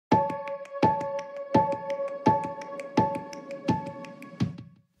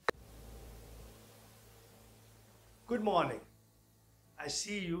Good morning. I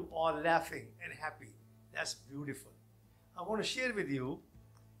see you all laughing and happy. That's beautiful. I want to share with you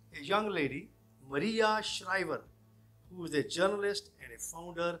a young lady, Maria Shriver, who is a journalist and a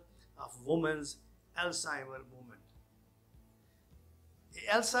founder of Women's Alzheimer Movement.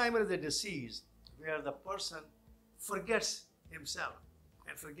 Alzheimer is a disease where the person forgets himself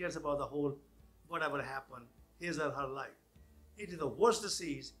and forgets about the whole whatever happened his or her life. It is the worst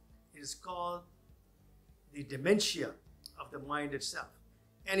disease. It is called the dementia of the mind itself.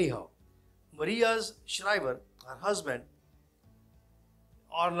 Anyhow, Maria Shriver, her husband,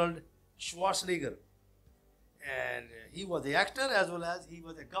 Arnold Schwarzenegger, and he was the actor as well as he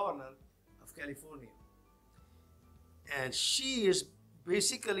was the governor of California. And she is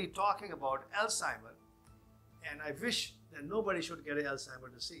basically talking about Alzheimer, and I wish that nobody should get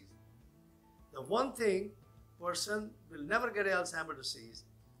Alzheimer's disease. The one thing, person will never get Alzheimer's disease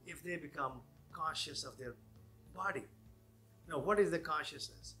if they become conscious of their body. Now, what is the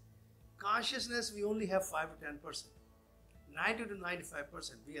consciousness? Consciousness, we only have 5 to 10%. 90 to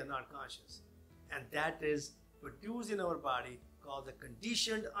 95% we are not conscious. And that is produced in our body called the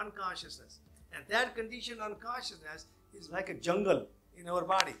conditioned unconsciousness. And that conditioned unconsciousness is like a jungle in our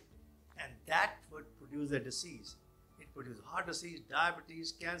body. And that would produce a disease. It produces heart disease,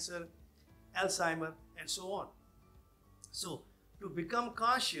 diabetes, cancer, Alzheimer, and so on. So, to become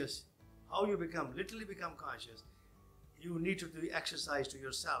conscious, how you literally become conscious, you need to do exercise to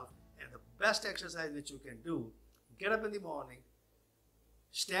yourself. And the best exercise that you can do, get up in the morning,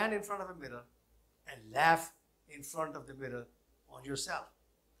 stand in front of a mirror, and laugh in front of the mirror on yourself.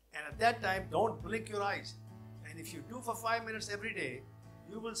 And at that time, don't blink your eyes. And if you do for 5 minutes every day,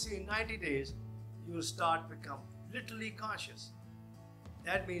 you will see in 90 days, you will start become literally conscious.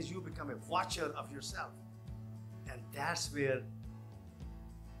 That means you become a watcher of yourself. And that's where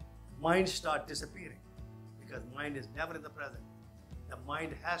mind start disappearing, because mind is never in the present. The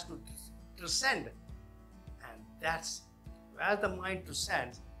mind has to transcend, and that's as the mind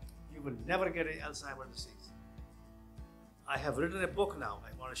transcends, you will never get an Alzheimer's disease. I have written a book now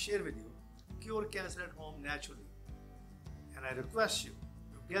I want to share with you, Cure Cancer at Home Naturally, and I request you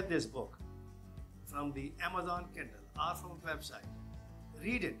to get this book from the Amazon Kindle or from a website.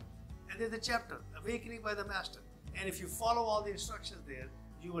 Read it, and there's a chapter, Awakening by the Master, and if you follow all the instructions there,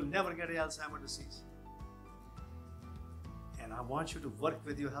 you will never get an Alzheimer's disease. And I want you to work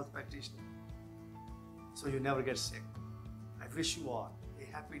with your health practitioner so you never get sick. I wish you all a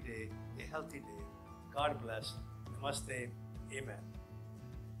happy day, a healthy day. God bless. Namaste. Amen.